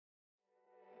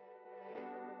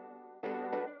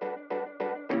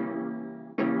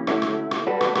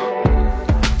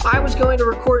I was going to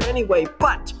record anyway,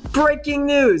 but breaking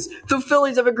news! The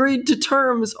Phillies have agreed to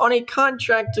terms on a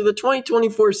contract to the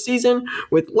 2024 season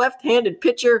with left-handed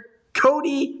pitcher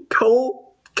Kolby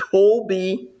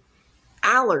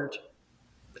Allard.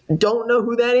 Don't know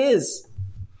who that is.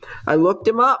 I looked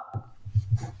him up,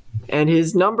 and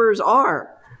his numbers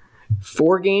are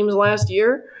 4 games last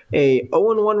year, a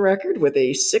 0-1 record with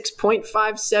a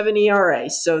 6.57 ERA,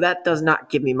 so that does not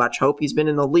give me much hope. He's been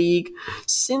in the league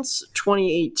since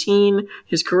 2018.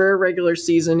 His career regular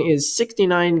season is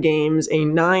 69 games, a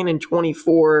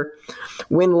 9-24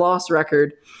 win-loss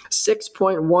record,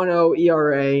 6.10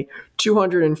 ERA,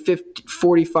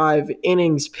 245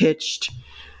 innings pitched.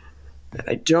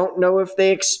 I don't know if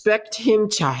they expect him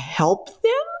to help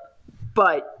them,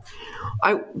 but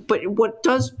what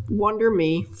does wonder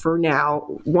me for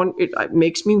now, it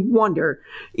makes me wonder,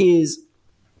 is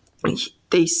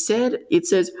it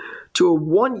says to a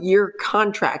 1-year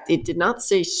contract. It did not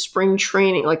say spring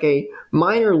training, like a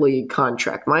minor league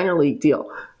contract, minor league deal.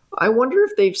 I wonder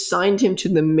if they've signed him to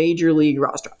the major league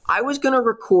roster. I was going to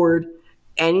record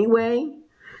anyway,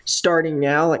 starting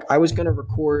now. Like I was going to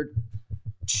record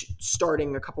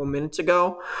starting a couple minutes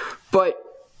ago, but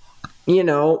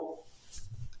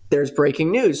there's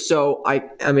breaking news. So I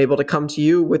am able to come to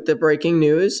you with the breaking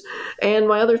news and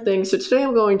my other things. So today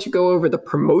I'm going to go over the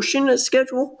promotion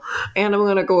schedule, and I'm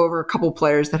going to go over a couple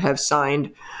players that have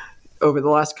signed over the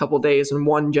last couple days and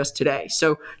one just today.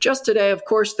 So just today, of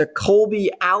course, the Kolby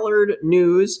Allard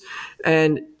news,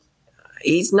 and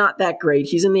he's not that great.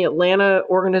 He's in the Atlanta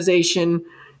organization.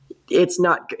 It's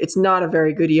not a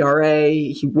very good ERA.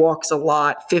 He walks a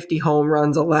lot, 50 home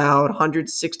runs allowed,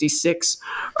 166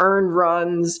 earned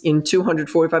runs in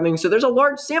 245 innings. So there's a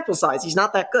large sample size. He's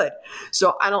not that good.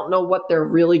 So I don't know what they're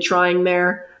really trying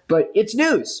there, but it's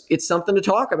news. It's something to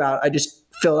talk about. I just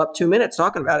filled up 2 minutes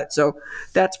talking about it. So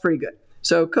that's pretty good.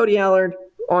 So Kolby Allard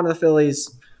on the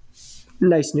Phillies.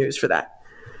 Nice news for that.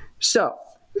 So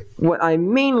what I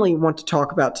mainly want to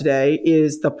talk about today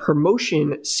is the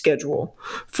promotion schedule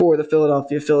for the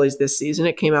Philadelphia Phillies this season.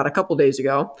 It came out a couple days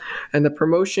ago, and the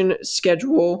promotion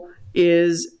schedule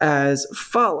is as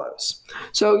follows.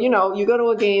 So, you go to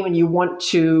a game and you want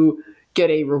to get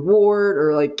a reward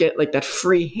or get that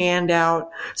free handout.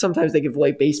 Sometimes they give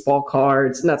away baseball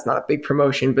cards, and that's not a big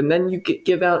promotion, but then you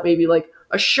give out maybe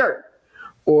a shirt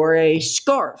or a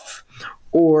scarf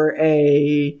or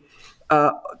a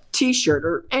T-shirt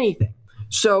or anything.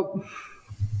 So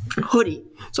hoodie.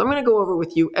 So I'm going to go over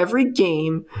with you every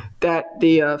game that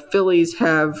the Phillies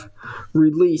have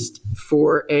released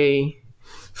for the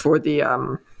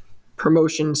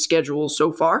promotion schedule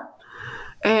so far.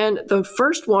 And the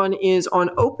first one is on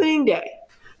opening day.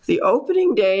 The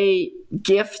opening day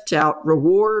gift out,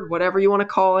 reward, whatever you want to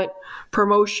call it,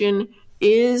 promotion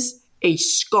is a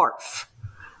scarf.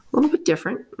 A little bit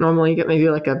different. Normally you get maybe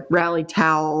a rally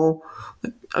towel.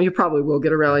 You probably will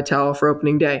get a rally towel for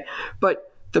opening day.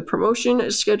 But the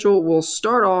promotion schedule will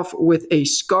start off with a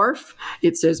scarf.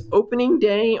 It says opening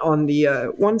day on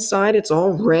the one side. It's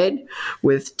all red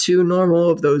with 2 normal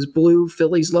of those blue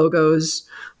Phillies logos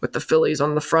with the Phillies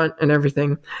on the front and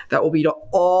everything. That will be to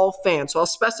all fans. So I'll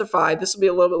specify, this will be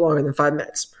a little bit longer than 5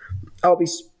 minutes. I'll be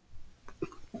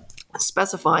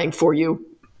specifying for you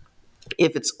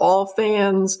if it's all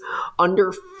fans,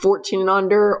 under 14 and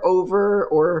under, over,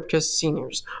 or just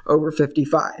seniors, over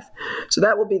 55. So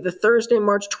that will be the Thursday,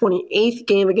 March 28th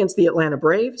game against the Atlanta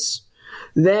Braves.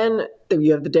 Then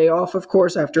you have the day off, of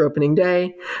course, after opening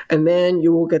day. And then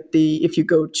you will get if you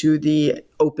go to the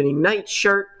opening night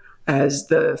shirt, as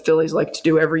the Phillies like to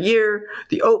do every year,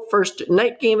 the first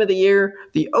night game of the year,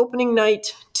 the opening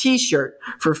night T-shirt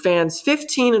for fans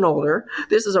 15 and older.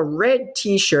 This is a red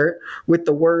T-shirt with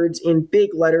the words in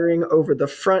big lettering over the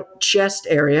front chest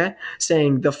area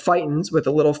saying the Fightins with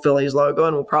a little Phillies logo,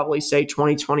 and we'll probably say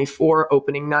 2024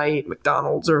 opening night,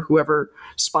 McDonald's or whoever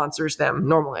sponsors them.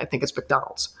 Normally, I think it's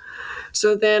McDonald's.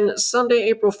 So then Sunday,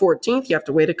 April 14th, you have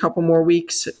to wait a couple more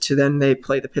weeks to then they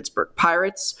play the Pittsburgh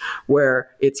Pirates,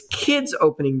 where it's kids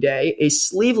opening day, a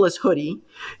sleeveless hoodie,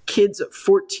 kids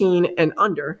 14 and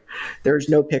under. There's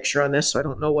no picture on this, so I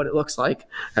don't know what it looks like.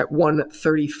 At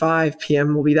 1:35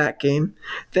 p.m. will be that game.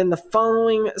 Then the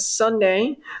following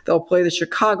Sunday, they'll play the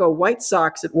Chicago White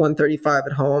Sox at 1:35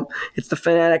 at home. It's the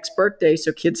Fanatic's birthday,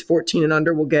 so kids 14 and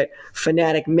under will get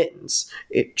Fanatic mittens.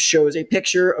 It shows a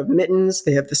picture of mittens.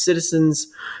 They have the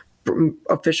Citizens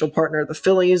official partner of the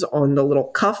Phillies on the little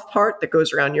cuff part that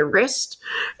goes around your wrist,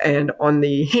 and on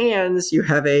the hands you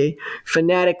have a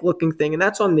Fanatic looking thing, and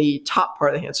that's on the top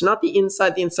part of the hand, so not the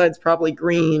inside. The inside's probably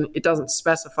green. It doesn't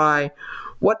specify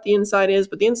what the inside is,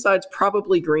 but the inside's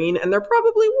probably green, and they're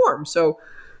probably warm, so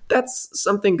that's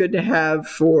something good to have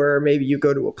for maybe you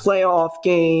go to a playoff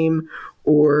game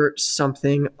or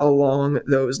something along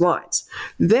those lines.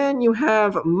 Then you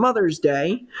have Mother's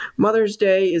Day. Mother's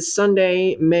Day is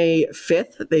Sunday, May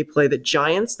 5th. They play the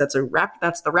Giants. That's the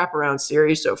wraparound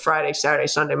series, so Friday, Saturday,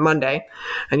 Sunday, Monday.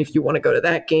 And if you want to go to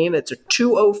that game, it's a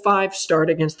 2:05 start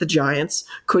against the Giants.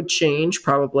 Could change,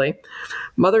 probably.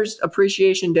 Mother's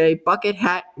Appreciation Day, bucket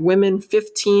hat, women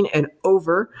 15 and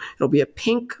over. It'll be a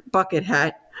pink bucket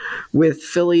hat with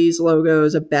Phillies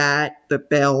logos, a bat, the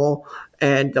bell,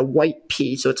 and the white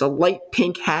P. So it's a light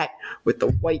pink hat with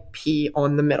the white P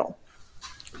on the middle.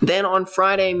 Then on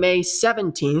Friday, May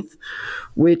 17th,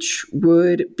 which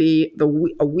would be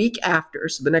a week after,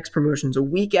 so the next promotion's a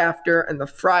week after, and the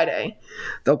Friday,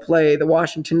 they'll play the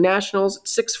Washington Nationals at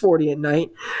 6:40 at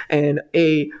night, and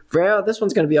this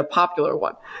one's going to be a popular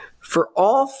one. For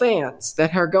all fans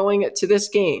that are going to this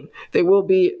game, they will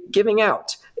be giving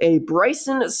out a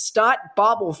Bryson Stott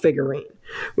bobble figurine,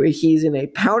 where he's in a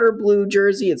powder blue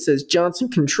jersey. It says Johnson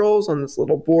Controls on this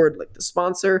little board, like the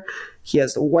sponsor. He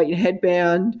has the white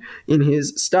headband in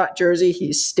his Stott jersey.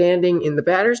 He's standing in the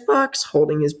batter's box,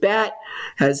 holding his bat,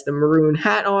 has the maroon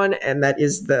hat on, and that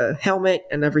is the helmet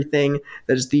and everything.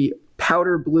 That is the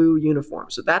powder blue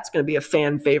uniform. So that's going to be a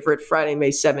fan favorite Friday,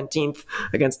 May 17th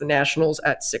against the Nationals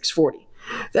at 6:40.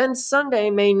 Then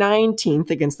Sunday, May 19th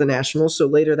against the Nationals, so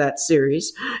later that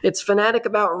series, it's Fanatic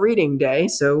About Reading Day.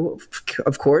 So,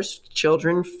 of course,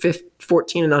 children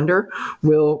 14 and under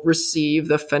will receive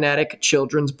the Fanatic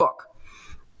Children's Book.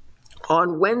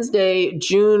 On Wednesday,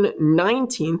 June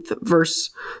 19th versus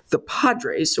the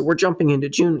Padres. So we're jumping into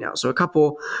June now. So a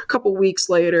couple weeks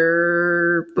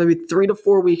later, maybe 3 to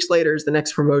 4 weeks later is the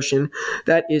next promotion.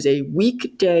 That is a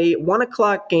weekday 1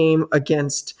 o'clock game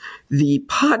against the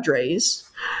Padres.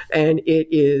 And it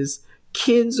is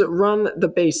Kids Run the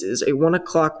Bases, a 1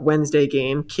 o'clock Wednesday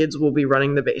game. Kids will be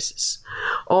running the bases.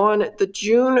 On the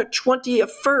June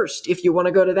 21st, if you want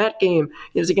to go to that game,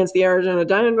 it is against the Arizona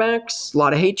Diamondbacks. A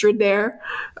lot of hatred there.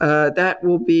 That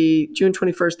will be June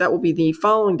 21st. That will be the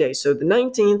following day. So the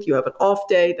 19th, you have an off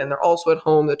day. Then they're also at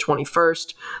home the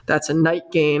 21st. That's a night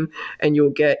game. And you'll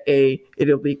get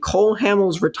it'll be Cole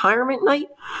Hamels retirement night,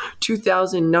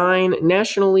 2009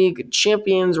 National League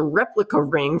Champions replica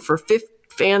ring for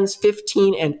fans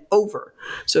 15 and over.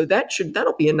 So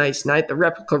that'll be a nice night. The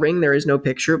replica ring, there is no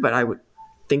picture, but I would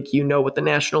think you know what the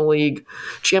National League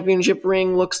Championship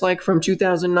ring looks like from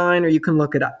 2009, or you can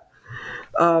look it up.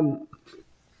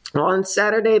 On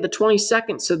Saturday, the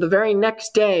 22nd, so the very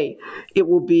next day, it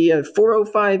will be a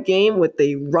 4:05 game with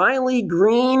the Riley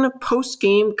Green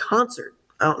post-game concert.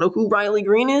 I don't know who Riley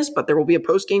Green is, but there will be a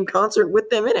post-game concert with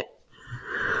them in it.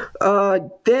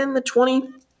 Then the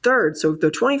 23rd, so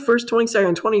the 21st, 22nd,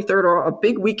 and 23rd are a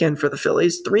big weekend for the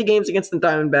Phillies. 3 games against the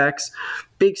Diamondbacks.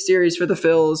 Big series for the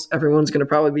Phils. Everyone's going to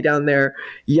probably be down there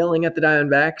yelling at the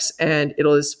Diamondbacks. And it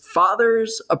is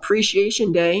Father's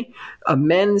Appreciation Day, a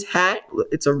men's hat.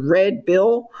 It's a red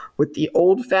bill with the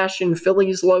old-fashioned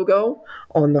Phillies logo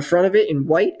on the front of it in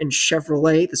white, and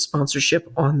Chevrolet, the sponsorship,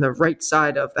 on the right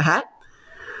side of the hat.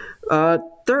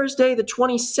 Thursday, the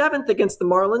 27th against the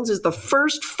Marlins is the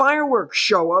first fireworks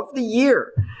show of the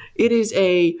year. It is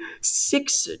a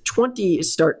 6:20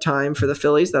 start time for the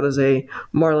Phillies. That is a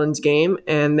Marlins game.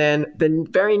 And then the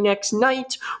very next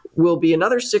night will be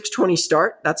another 6:20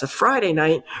 start. That's a Friday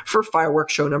night for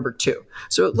fireworks show number 2.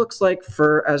 So it looks like,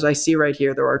 as I see right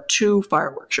here, there are 2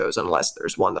 fireworks shows, unless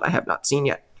there's one that I have not seen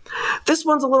yet. This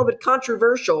one's a little bit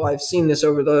controversial. I've seen this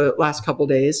over the last couple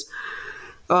days.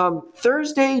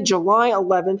 Thursday, July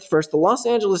 11th versus the Los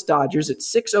Angeles Dodgers at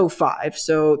 6:05.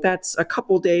 So that's a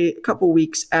couple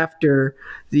weeks after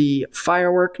the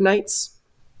firework nights.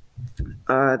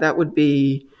 That would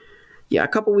be, a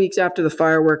couple weeks after the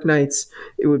firework nights.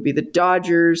 It would be the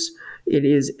Dodgers. It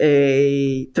is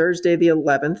a Thursday the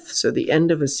 11th, so the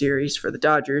end of a series for the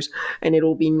Dodgers. And it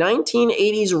will be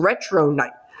 1980s retro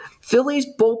night. Phillies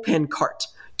bullpen cart.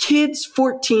 Kids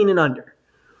 14 and under.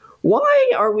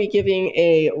 Why are we giving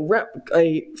a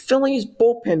Phillies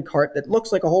bullpen cart that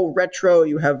looks like a whole retro?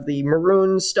 You have the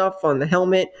maroon stuff on the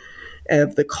helmet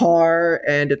of the car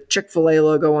and a Chick-fil-A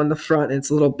logo on the front, and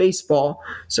it's a little baseball,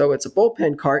 so it's a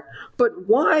bullpen cart. But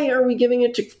why are we giving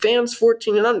it to fans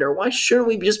 14 and under? Why shouldn't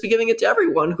we just be giving it to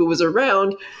everyone who was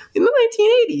around in the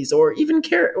 1980s, or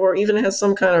even has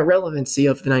some kind of relevancy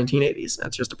of the 1980s?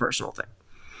 That's just a personal thing.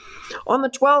 On the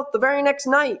 12th, the very next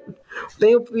night,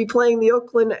 they will be playing the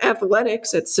Oakland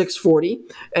Athletics at 6:40,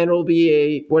 and it will be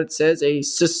a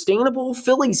sustainable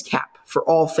Phillies cap for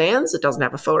all fans. It doesn't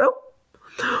have a photo.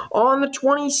 On the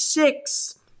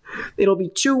 26th, it'll be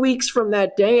 2 weeks from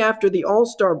that day after the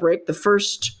All-Star break, the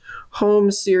first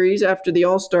home series after the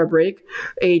All-Star break,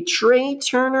 a Trey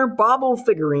Turner bobble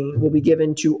figurine will be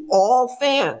given to all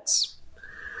fans.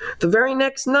 The very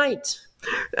next night,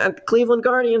 at the Cleveland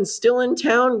Guardians still in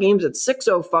town, games at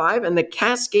 6:05, and the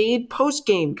Cascade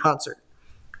post-game concert.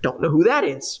 Don't know who that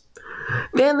is.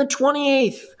 Then the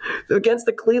 28th, against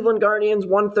the Cleveland Guardians,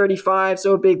 1:35,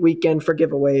 so a big weekend for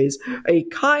giveaways. A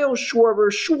Kyle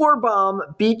Schwarber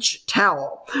Schwarbomb beach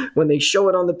towel. When they show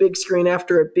it on the big screen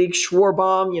after a big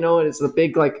Schwarbomb, it's the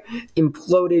big,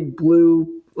 imploded blue,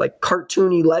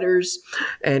 cartoony letters.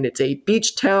 And it's a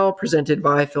beach towel presented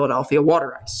by Philadelphia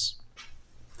Water Ice.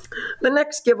 The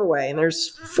next giveaway, and there's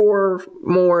 4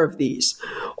 more of these.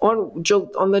 On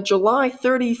the July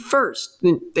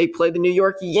 31st, they play the New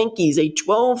York Yankees, a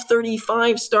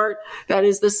 12:35 start. That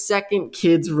is the second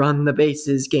Kids Run the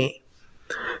Bases game.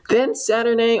 Then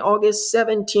Saturday, August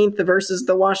 17th versus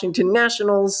the Washington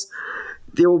Nationals,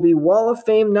 there will be Wall of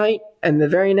Fame night, and the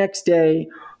very next day,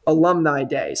 Alumni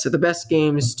Day. So the best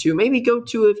games to maybe go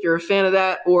to if you're a fan of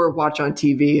that, or watch on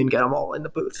TV and get them all in the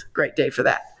booth. Great day for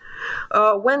that.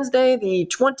 Wednesday, the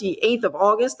 28th of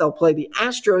August, they'll play the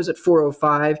Astros at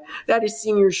 4:05. That is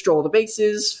Seniors Stroll the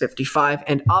Bases, 55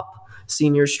 and up.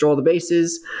 Seniors Stroll the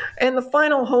Bases. And the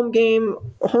final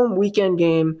home weekend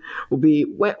game will be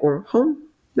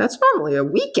that's normally a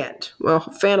weekend. Well,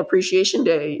 Fan Appreciation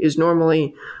Day is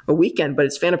normally a weekend, but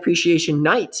it's Fan Appreciation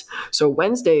Night. So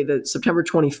Wednesday, the September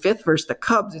 25th versus the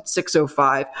Cubs at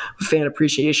 6:05, Fan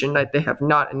Appreciation Night. They have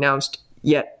not announced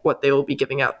yet what they will be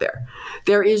giving out there.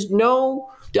 There is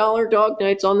no Dollar Dog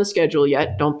Nights on the schedule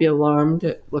yet. Don't be alarmed.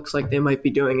 It looks like they might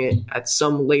be doing it at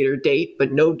some later date,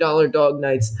 but no Dollar Dog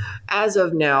Nights as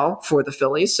of now for the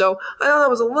Phillies. So I know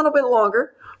that was a little bit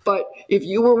longer, but if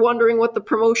you were wondering what the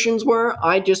promotions were,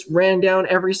 I just ran down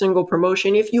every single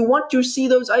promotion. If you want to see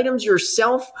those items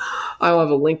yourself, I'll have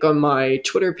a link on my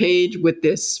Twitter page with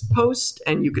this post,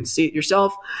 and you can see it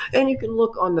yourself. And you can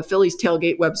look on the Phillies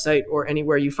Tailgate website or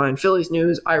anywhere you find Phillies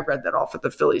news. I read that off at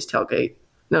the Phillies Tailgate.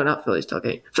 No, not Phillies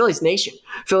Tailgate. Phillies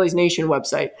Nation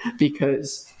website,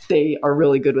 because they are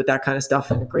really good with that kind of stuff,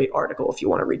 and a great article if you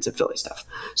want to read some Philly stuff.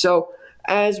 So,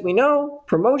 as we know,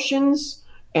 promotions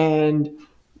and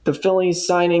the Phillies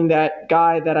signing that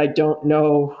guy that I don't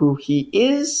know who he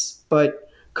is, but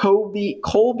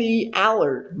Kolby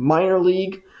Allard, minor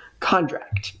league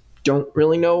contract. Don't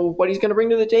really know what he's going to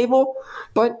bring to the table,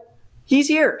 but he's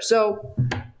here. So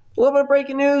a little bit of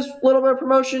breaking news, a little bit of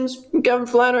promotions. Kevin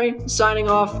Flannery signing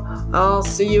off. I'll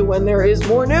see you when there is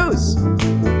more news.